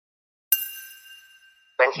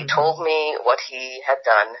when he told me what he had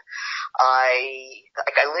done, I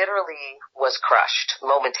literally was crushed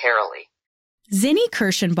momentarily. Zinnie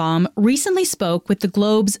Kirschenbaum recently spoke with the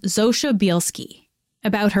Globe's Zosha Bielski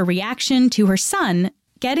about her reaction to her son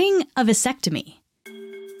getting a vasectomy.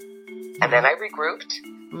 And then I regrouped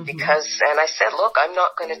and I said, look, I'm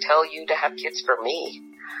not going to tell you to have kids for me.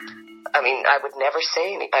 I mean, I would never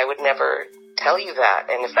I would never tell you that.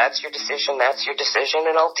 And if that's your decision,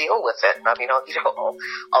 and I'll deal with it. I mean,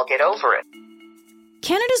 I'll get over it.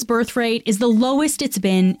 Canada's birth rate is the lowest it's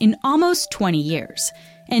been in almost 20 years.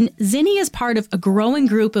 And Zinnie is part of a growing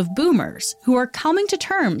group of boomers who are coming to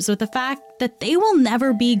terms with the fact that they will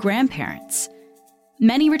never be grandparents.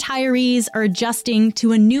 Many retirees are adjusting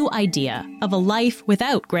to a new idea of a life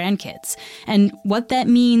without grandkids and what that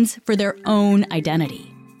means for their own identity.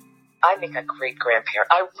 I make a great grandparent.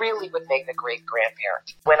 I really would make a great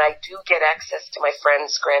grandparent. When I do get access to my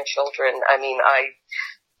friends' grandchildren, I mean,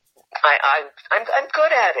 I'm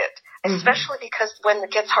good at it, especially because when it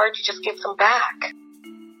gets hard, you just give them back.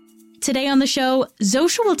 Today on the show,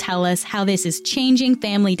 Zosha will tell us how this is changing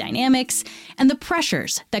family dynamics and the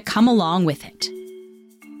pressures that come along with it.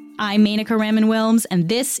 I'm Menaka Raman-Wilms, and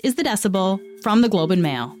this is The Decibel from the Globe and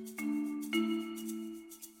Mail.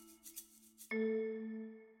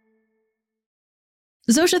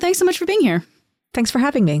 Zosha, thanks so much for being here. Thanks for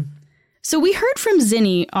having me. So we heard from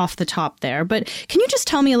Zinnie off the top there, but can you just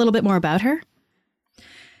tell me a little bit more about her?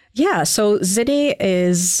 Yeah, so Zinnie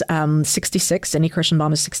is 66. Zinnie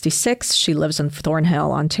Kirschenbaum is 66. She lives in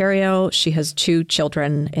Thornhill, Ontario. She has 2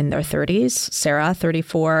 children in their 30s, Sarah,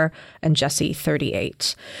 34, and Jesse,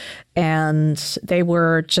 38. And they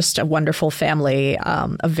were just a wonderful family,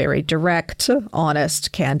 a very direct,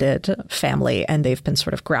 honest, candid family. And they've been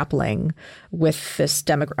sort of grappling with this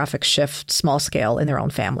demographic shift, small scale, in their own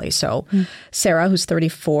family. So Sarah, who's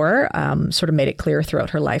 34, sort of made it clear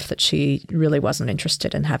throughout her life that she really wasn't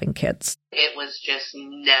interested in having kids. It was just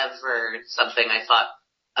never something I thought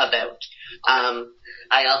about.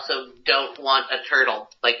 I also don't want a turtle.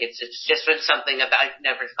 Like, it's just been something that I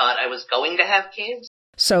never thought I was going to have kids.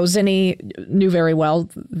 So Zinnie knew very well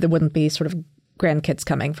there wouldn't be sort of grandkids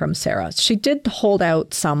coming from Sarah. She did hold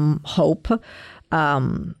out some hope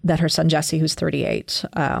that her son Jesse, who's 38,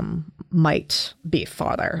 might be a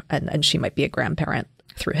father and she might be a grandparent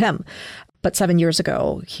through him. But 7 years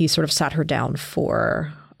ago, he sort of sat her down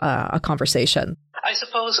for a conversation. I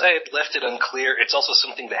suppose I had left it unclear. It's also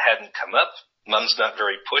something that hadn't come up. Mom's not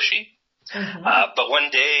very pushy. But one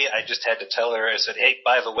day I just had to tell her, I said, hey,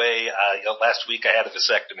 by the way, last week I had a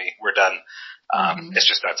vasectomy. We're done. It's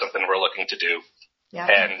just not something we're looking to do. Yeah.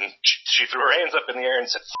 And she threw her hands up in the air and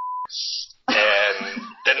said, and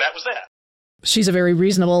then that was that. She's a very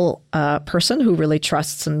reasonable person who really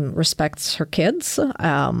trusts and respects her kids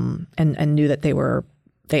and knew that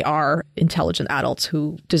they are intelligent adults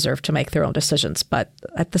who deserve to make their own decisions. But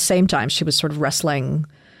at the same time, she was sort of wrestling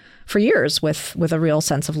for years with a real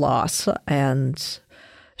sense of loss. And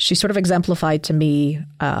she sort of exemplified to me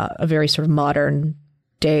a very sort of modern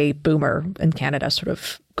day boomer in Canada sort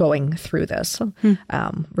of going through this,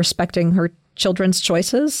 respecting her children's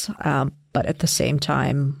choices, but at the same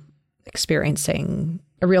time experiencing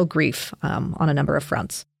a real grief on a number of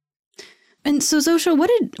fronts. And so, Zosha, what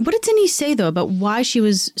did Zinnie say, though, about why she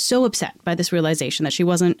was so upset by this realization that she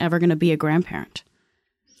wasn't ever going to be a grandparent?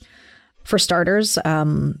 For starters,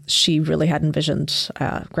 she really had envisioned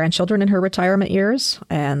grandchildren in her retirement years,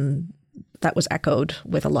 and that was echoed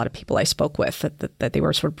with a lot of people I spoke with, that they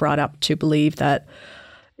were sort of brought up to believe that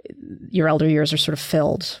your elder years are sort of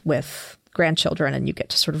filled with grandchildren and you get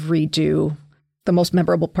to sort of redo the most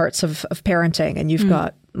memorable parts of parenting, and you've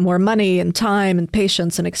got more money and time and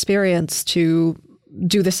patience and experience to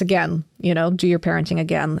do this again, do your parenting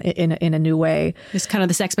again in a new way. There's kind of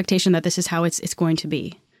this expectation that this is how it's going to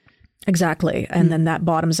be. Exactly. And then that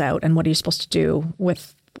bottoms out. And what are you supposed to do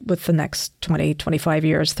with the next 20, 25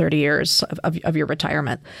 years, 30 years of your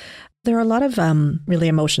retirement? There are a lot of really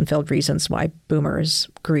emotion-filled reasons why boomers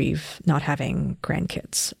grieve not having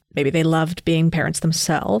grandkids. Maybe they loved being parents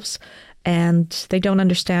themselves, and they don't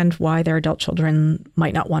understand why their adult children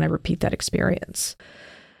might not want to repeat that experience.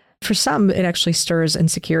 For some, it actually stirs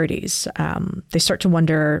insecurities. They start to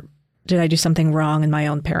wonder, did I do something wrong in my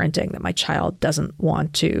own parenting that my child doesn't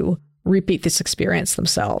want to repeat this experience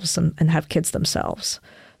themselves and have kids themselves?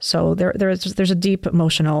 So there's a deep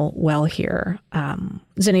emotional well here.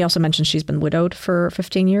 Zinnie also mentioned she's been widowed for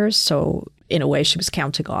 15 years. So in a way, she was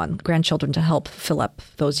counting on grandchildren to help fill up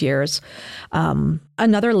those years.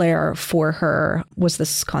 Another layer for her was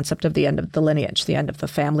this concept of the end of the lineage, the end of the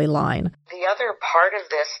family line. The other part of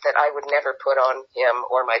this that I would never put on him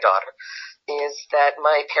or my daughter is that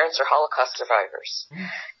my parents are Holocaust survivors.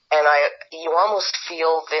 And you almost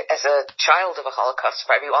feel that as a child of a Holocaust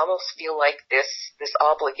survivor, you almost feel like this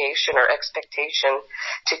obligation or expectation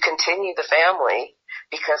to continue the family,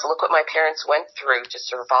 because look what my parents went through to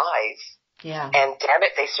survive. Yeah. And damn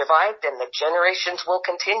it, they survived, and the generations will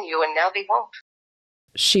continue, and now they won't.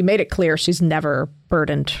 She made it clear she's never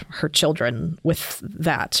burdened her children with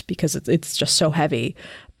that because it's just so heavy.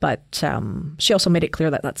 But she also made it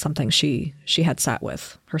clear that that's something she had sat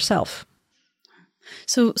with herself.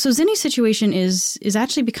 So Zinni's situation is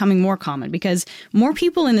actually becoming more common because more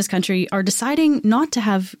people in this country are deciding not to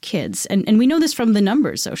have kids. And we know this from the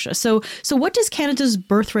numbers, Zosha. So what does Canada's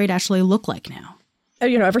birth rate actually look like now?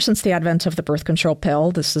 Ever since the advent of the birth control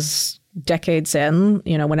pill, this is decades in,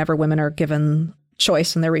 whenever women are given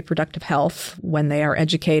choice in their reproductive health, when they are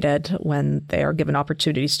educated, when they are given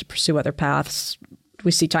opportunities to pursue other paths,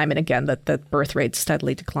 we see time and again that the birth rate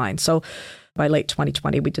steadily declines. So by late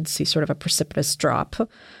 2020, we did see sort of a precipitous drop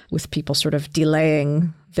with people sort of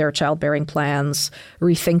delaying their childbearing plans,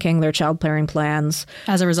 rethinking their childbearing plans.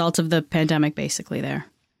 As a result of the pandemic, basically, there.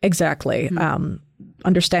 Exactly. Mm-hmm.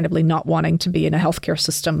 Understandably not wanting to be in a healthcare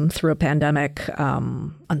system through a pandemic,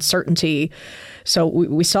 uncertainty. So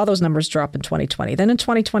we saw those numbers drop in 2020. Then in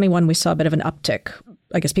 2021, we saw a bit of an uptick.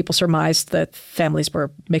 I guess people surmised that families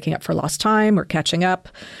were making up for lost time or catching up.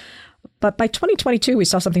 But by 2022, we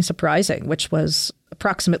saw something surprising, which was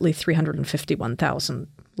approximately 351,000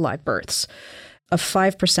 live births, a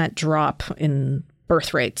 5% drop in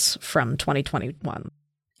birth rates from 2021.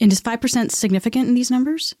 And is 5% significant in these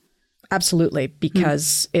numbers? Absolutely,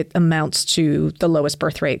 because it amounts to the lowest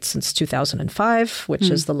birth rate since 2005, which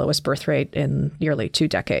is the lowest birth rate in nearly 2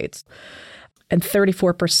 decades. And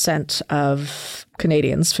 34% of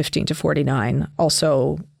Canadians, 15 to 49,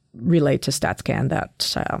 also relate to StatsCan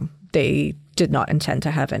that they did not intend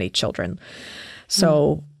to have any children.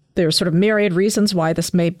 So there's sort of myriad reasons why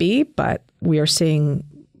this may be, but we are seeing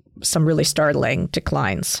some really startling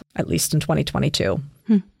declines, at least in 2022.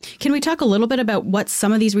 Can we talk a little bit about what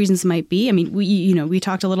some of these reasons might be? I mean, we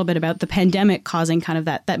talked a little bit about the pandemic causing kind of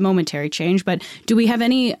that momentary change, but do we have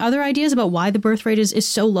any other ideas about why the birth rate is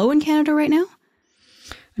so low in Canada right now?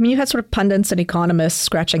 I mean, you had sort of pundits and economists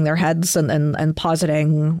scratching their heads and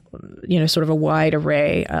positing, sort of a wide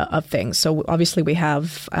array of things. So obviously we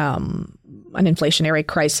have an inflationary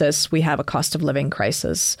crisis. We have a cost of living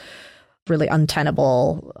crisis, really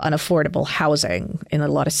untenable, unaffordable housing in a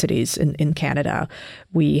lot of cities in Canada.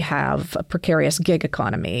 We have a precarious gig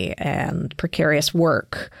economy and precarious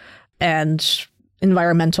work and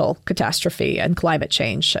environmental catastrophe and climate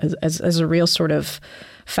change as a real sort of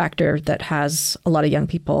factor that has a lot of young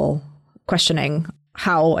people questioning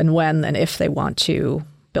how and when and if they want to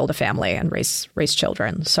build a family and raise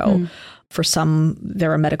children. So for some,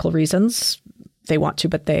 there are medical reasons. They want to,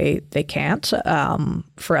 but they can't.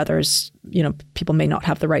 For others, people may not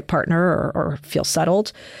have the right partner or feel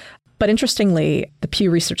settled. But interestingly, the Pew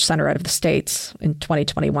Research Center out of the States in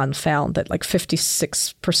 2021 found that like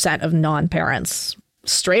 56% of non-parents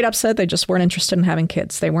straight up said they just weren't interested in having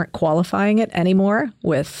kids. They weren't qualifying it anymore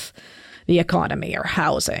with the economy or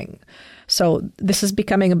housing. So this is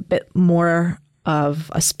becoming a bit more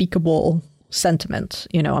of a speakable sentiment,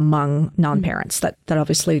 among non-parents. That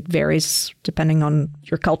obviously varies depending on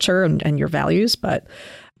your culture and your values, but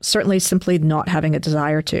certainly simply not having a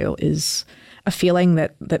desire to is a feeling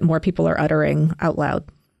that more people are uttering out loud.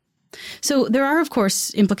 So there are, of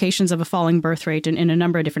course, implications of a falling birth rate in a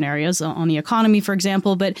number of different areas, on the economy, for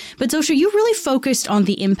example. But Zosha, you really focused on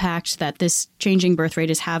the impact that this changing birth rate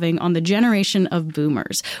is having on the generation of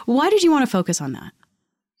boomers. Why did you want to focus on that?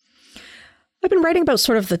 I've been writing about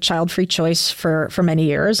sort of the child-free choice for many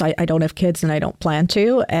years. I don't have kids and I don't plan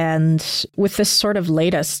to. And with this sort of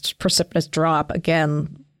latest precipitous drop,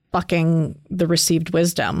 again, bucking the received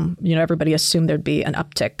wisdom, everybody assumed there'd be an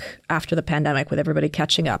uptick after the pandemic with everybody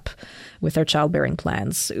catching up with their childbearing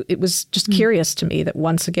plans. It was just curious to me that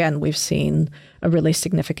once again, we've seen a really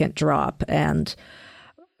significant drop. And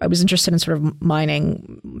I was interested in sort of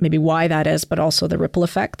mining maybe why that is, but also the ripple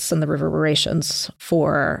effects and the reverberations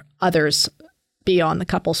for others beyond the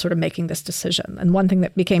couple sort of making this decision. And one thing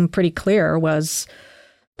that became pretty clear was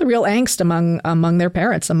the real angst among their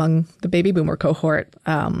parents, among the baby boomer cohort,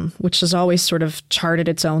 which has always sort of charted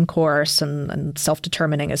its own course and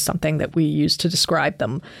self-determining is something that we use to describe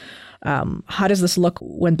them. How does this look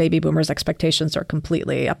when baby boomers' expectations are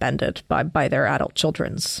completely upended by their adult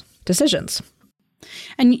children's decisions?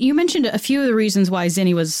 And you mentioned a few of the reasons why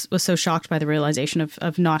Zinni was so shocked by the realization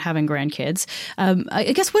of not having grandkids.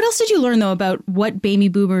 I guess what else did you learn, though, about what baby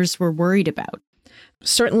boomers were worried about?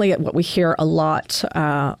 Certainly what we hear a lot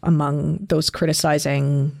among those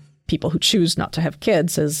criticizing people who choose not to have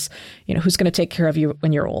kids is, who's going to take care of you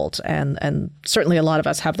when you're old? And certainly a lot of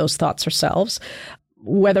us have those thoughts ourselves.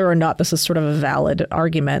 Whether or not this is sort of a valid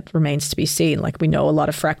argument remains to be seen. Like, we know a lot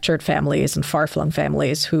of fractured families and far-flung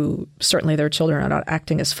families who certainly their children are not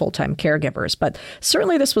acting as full-time caregivers. But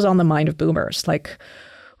certainly this was on the mind of boomers. Like,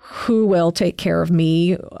 who will take care of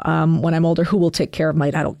me when I'm older? Who will take care of my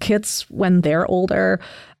adult kids when they're older?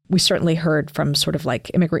 We certainly heard from sort of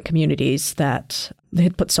like immigrant communities that they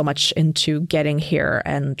had put so much into getting here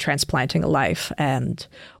and transplanting a life. And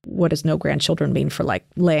what does no grandchildren mean for like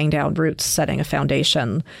laying down roots, setting a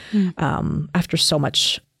foundation after so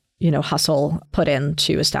much, hustle put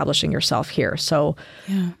into establishing yourself here. So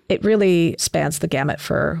it really spans the gamut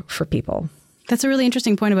for people. That's a really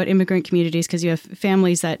interesting point about immigrant communities, because you have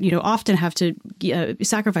families that, often have to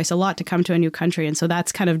sacrifice a lot to come to a new country. And so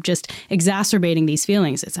that's kind of just exacerbating these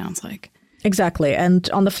feelings, it sounds like. Exactly. And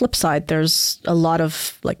on the flip side, there's a lot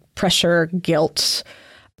of like pressure, guilt,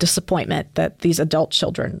 disappointment that these adult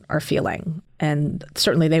children are feeling. And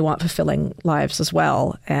certainly they want fulfilling lives as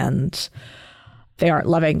well. And they aren't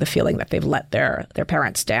loving the feeling that they've let their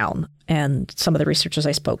parents down. And some of the researchers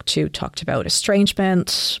I spoke to talked about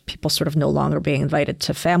estrangement, people sort of no longer being invited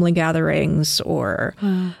to family gatherings or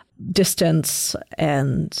distance.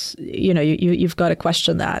 And, you've got to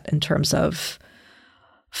question that in terms of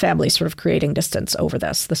families sort of creating distance over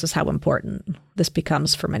this. This is how important this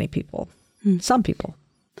becomes for many people, some people.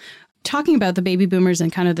 Talking about the baby boomers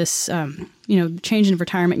and kind of this, change in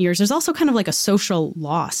retirement years, there's also kind of like a social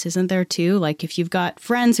loss, isn't there too? Like, if you've got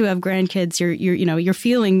friends who have grandkids, you're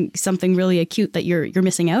feeling something really acute that you're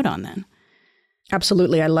missing out on then.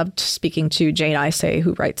 Absolutely. I loved speaking to Jane Isay,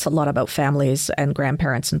 who writes a lot about families and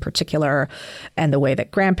grandparents in particular, and the way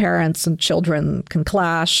that grandparents and children can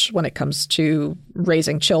clash when it comes to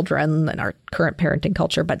raising children and our current parenting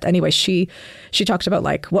culture. But anyway, she talked about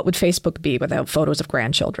like, what would Facebook be without photos of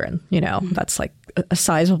grandchildren? That's like a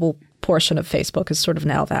sizable portion of Facebook is sort of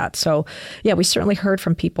now that. So yeah, we certainly heard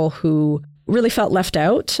from people who really felt left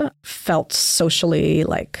out, felt socially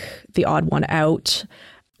like the odd one out,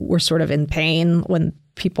 were sort of in pain when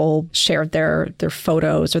people shared their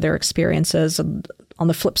photos or their experiences. And on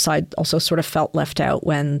the flip side, also sort of felt left out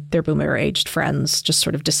when their boomer-aged friends just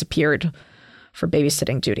sort of disappeared for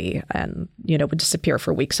babysitting duty and, would disappear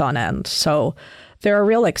for weeks on end. So there are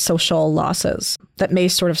real like social losses that may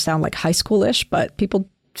sort of sound like high schoolish, but people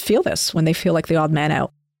feel this when they feel like the odd man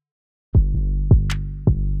out.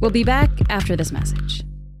 We'll be back after this message.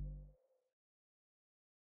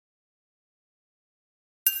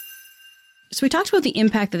 So we talked about the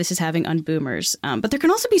impact that this is having on boomers, but there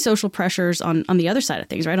can also be social pressures on the other side of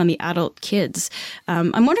things, right? On the adult kids.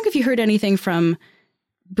 I'm wondering if you heard anything from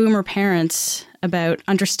boomer parents about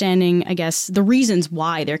understanding, I guess, the reasons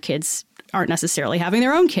why their kids aren't necessarily having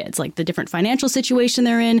their own kids, like the different financial situation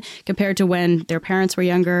they're in compared to when their parents were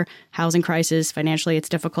younger, housing crisis, financially it's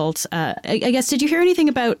difficult. I guess, did you hear anything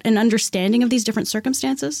about an understanding of these different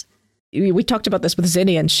circumstances? We talked about this with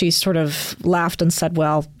Zinni, and she sort of laughed and said,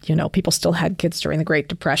 well, people still had kids during the Great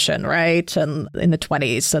Depression, right? And in the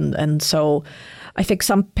 20s. And so I think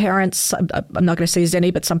some parents, I'm not going to say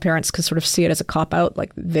Zinni, but some parents could sort of see it as a cop-out.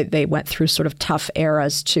 Like they went through sort of tough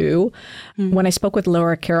eras too. When I spoke with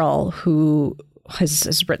Laura Carroll, who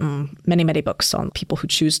has written many, many books on people who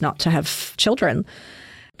choose not to have children,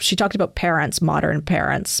 she talked about parents, modern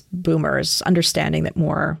parents, boomers, understanding that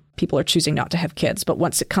more people are choosing not to have kids. But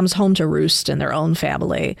once it comes home to roost in their own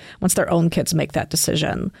family, once their own kids make that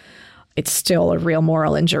decision, it's still a real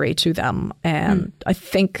moral injury to them. And I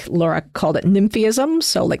think Laura called it nymphism,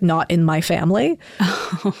 so like not in my family.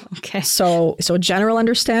 Oh, okay. So a general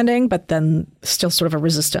understanding, but then still sort of a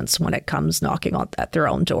resistance when it comes knocking at their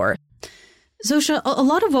own door. Zosha, a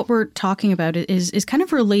lot of what we're talking about is kind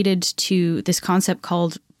of related to this concept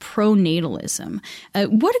called pronatalism.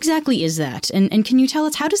 What exactly is that? And can you tell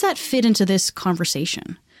us, how does that fit into this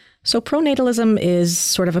conversation? So pronatalism is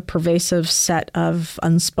sort of a pervasive set of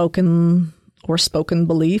unspoken or spoken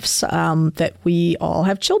beliefs that we all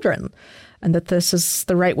have children and that this is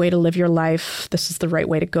the right way to live your life. This is the right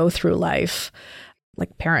way to go through life.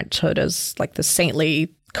 Like parenthood is like the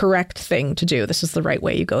saintly correct thing to do. This is the right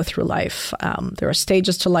way you go through life. There are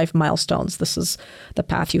stages to life, milestones. This is the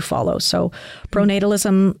path you follow. So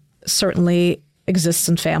pronatalism certainly exists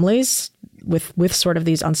in families with sort of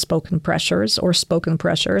these unspoken pressures or spoken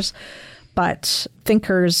pressures. But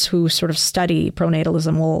thinkers who sort of study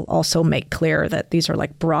pronatalism will also make clear that these are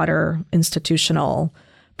like broader institutional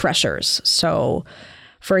pressures. So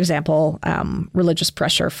For example, religious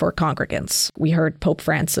pressure for congregants. We heard Pope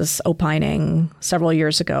Francis opining several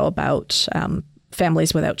years ago about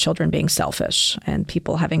families without children being selfish and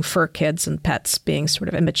people having fur kids and pets being sort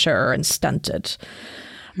of immature and stunted.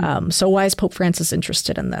 So why is Pope Francis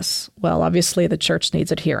interested in this? Well, obviously the church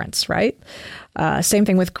needs adherence, right? Same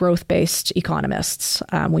thing with growth-based economists.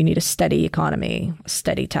 We need a steady economy, a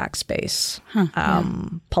steady tax base.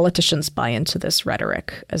 Politicians buy into this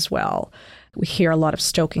rhetoric as well. We hear a lot of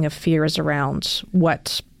stoking of fears around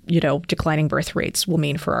what, declining birth rates will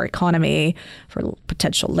mean for our economy, for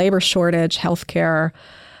potential labor shortage, healthcare.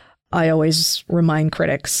 I always remind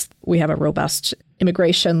critics we have a robust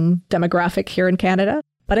immigration demographic here in Canada.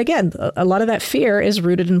 But again, a lot of that fear is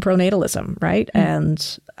rooted in pronatalism, right?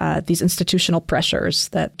 And these institutional pressures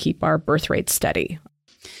that keep our birth rate steady.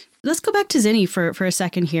 Let's go back to Zinni for a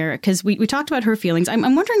second here, because we talked about her feelings.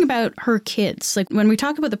 I'm wondering about her kids. Like when we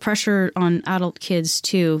talk about the pressure on adult kids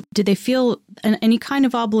too, did they feel any kind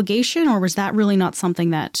of obligation, or was that really not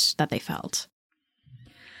something that they felt?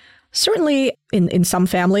 Certainly in some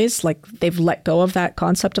families, like they've let go of that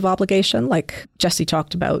concept of obligation. Like Jesse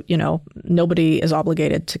talked about, nobody is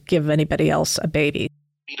obligated to give anybody else a baby.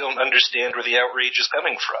 You don't understand where the outrage is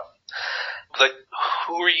coming from. Like,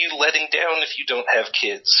 who are you letting down if you don't have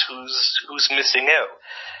kids? Who's missing out?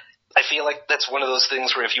 I feel like that's one of those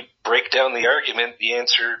things where if you break down the argument, the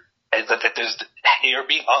answer is that you have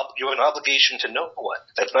an obligation to no one.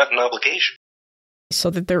 That's not an obligation. So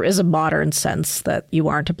that there is a modern sense that you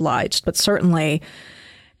aren't obliged, but certainly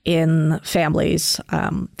in families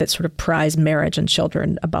that sort of prize marriage and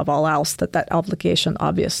children above all else, that obligation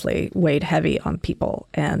obviously weighed heavy on people.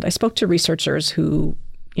 And I spoke to researchers who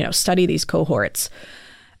study these cohorts.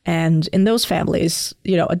 And in those families,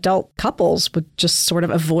 adult couples would just sort of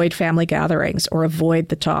avoid family gatherings or avoid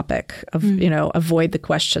the topic of, avoid the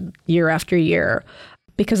question year after year,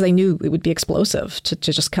 because they knew it would be explosive to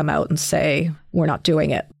just come out and say, we're not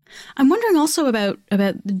doing it. I'm wondering also about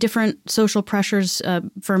different social pressures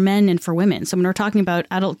for men and for women. So when we're talking about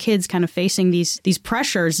adult kids kind of facing these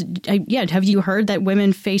pressures, have you heard that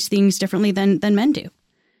women face things differently than men do?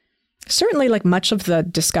 Certainly, like much of the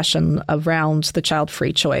discussion around the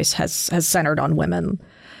child-free choice has centered on women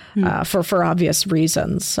for obvious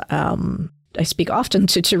reasons. I speak often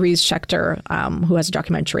to Therese Schechter, who has a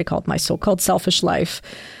documentary called My So-Called Selfish Life,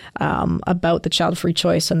 about the child-free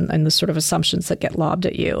choice and the sort of assumptions that get lobbed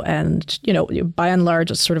at you. And, by and large,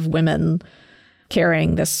 it's sort of women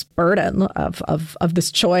carrying this burden of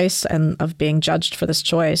this choice and of being judged for this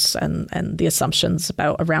choice and the assumptions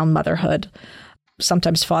around motherhood.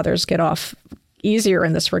 Sometimes fathers get off easier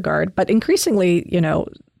in this regard, but increasingly,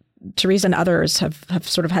 Therese and others have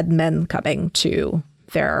sort of had men coming to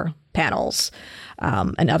their panels,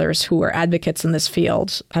 and others who are advocates in this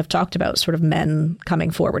field have talked about sort of men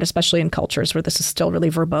coming forward, especially in cultures where this is still really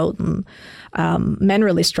verboten. Men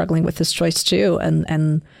really struggling with this choice too,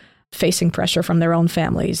 and facing pressure from their own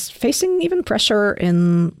families, facing even pressure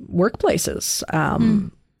in workplaces.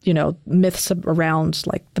 Myths around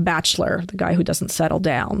like the bachelor, the guy who doesn't settle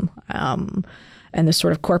down, and this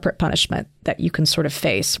sort of corporate punishment that you can sort of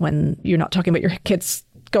face when you're not talking about your kids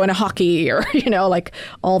going to hockey or, like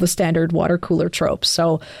all the standard water cooler tropes.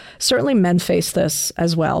 So certainly men face this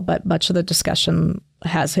as well, but much of the discussion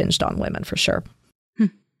has hinged on women for sure.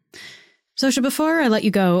 Sosha, before I let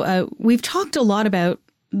you go, we've talked a lot about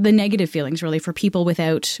the negative feelings, really, for people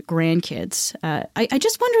without grandkids. I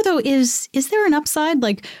just wonder, though, is there an upside?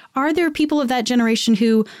 Like, are there people of that generation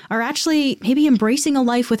who are actually maybe embracing a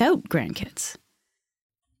life without grandkids?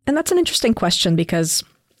 And that's an interesting question, because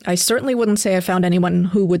I certainly wouldn't say I found anyone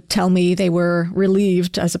who would tell me they were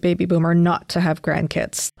relieved as a baby boomer not to have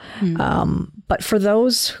grandkids. But for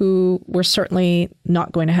those who were certainly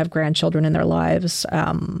not going to have grandchildren in their lives,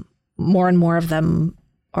 more and more of them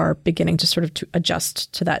are beginning to sort of to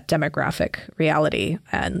adjust to that demographic reality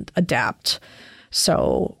and adapt.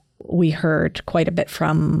 So we heard quite a bit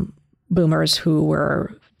from boomers who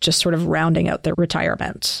were just sort of rounding out their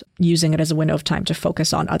retirement, using it as a window of time to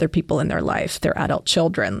focus on other people in their life, their adult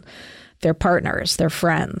children, their partners, their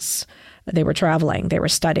friends. They were traveling, they were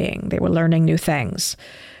studying, they were learning new things.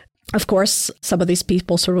 Of course, some of these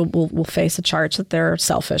people sort of will face a charge that they're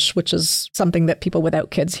selfish, which is something that people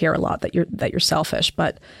without kids hear a lot, that you're selfish.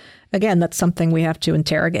 But again, that's something we have to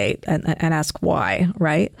interrogate and ask why,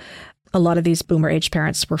 right? A lot of these boomer age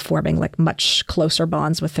parents were forming like much closer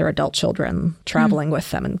bonds with their adult children, traveling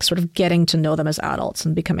with them and sort of getting to know them as adults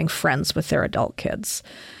and becoming friends with their adult kids.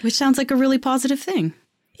 Which sounds like a really positive thing.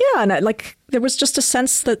 Yeah, and there was just a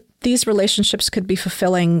sense that these relationships could be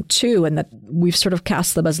fulfilling too, and that we've sort of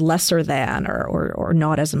cast them as lesser than or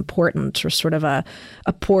not as important, or sort of a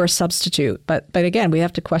poor substitute. But again, we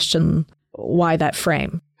have to question why that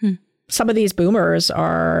frame. Some of these boomers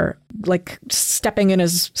are like stepping in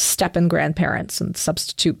as step-in grandparents and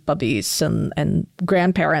substitute bubbies and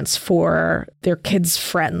grandparents for their kids'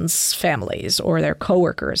 friends' families or their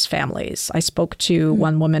coworkers' families. I spoke to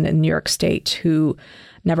one woman in New York State who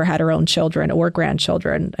never had her own children or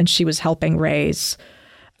grandchildren, and she was helping raise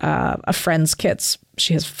a friend's kids.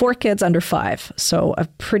 She has 4 kids under 5, so a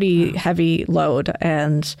pretty heavy load.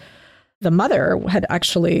 And the mother had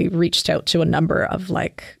actually reached out to a number of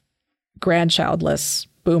grandchildless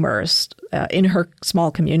boomers in her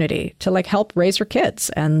small community to help raise her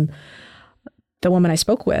kids. And the woman I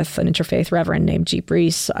spoke with, an interfaith reverend named G.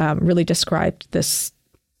 Brees, really described this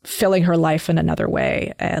filling her life in another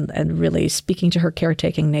way and really speaking to her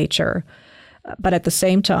caretaking nature. But at the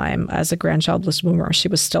same time, as a grandchildless boomer, she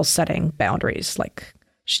was still setting boundaries.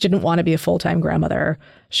 She didn't want to be a full-time grandmother.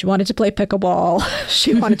 She wanted to play pickleball.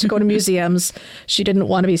 She wanted to go to museums. She didn't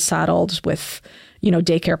want to be saddled with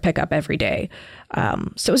daycare pickup every day.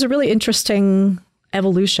 So it was a really interesting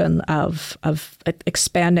evolution of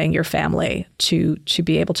expanding your family to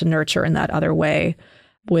be able to nurture in that other way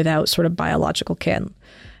without sort of biological kin.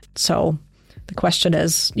 So the question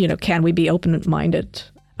is, can we be open-minded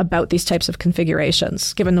about these types of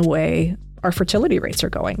configurations, given the way our fertility rates are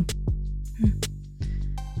going?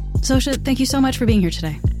 Sosha, thank you so much for being here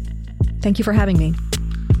today. Thank you for having me.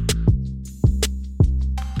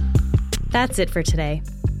 That's it for today.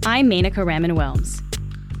 I'm Menaka Raman-Wilms.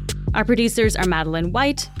 Our producers are Madeline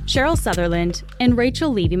White, Cheryl Sutherland, and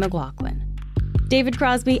Rachel Levy-McLaughlin. David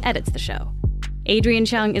Crosby edits the show. Adrian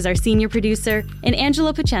Chung is our senior producer, and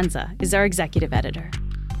Angela Pacenza is our executive editor.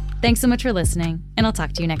 Thanks so much for listening, and I'll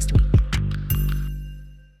talk to you next week.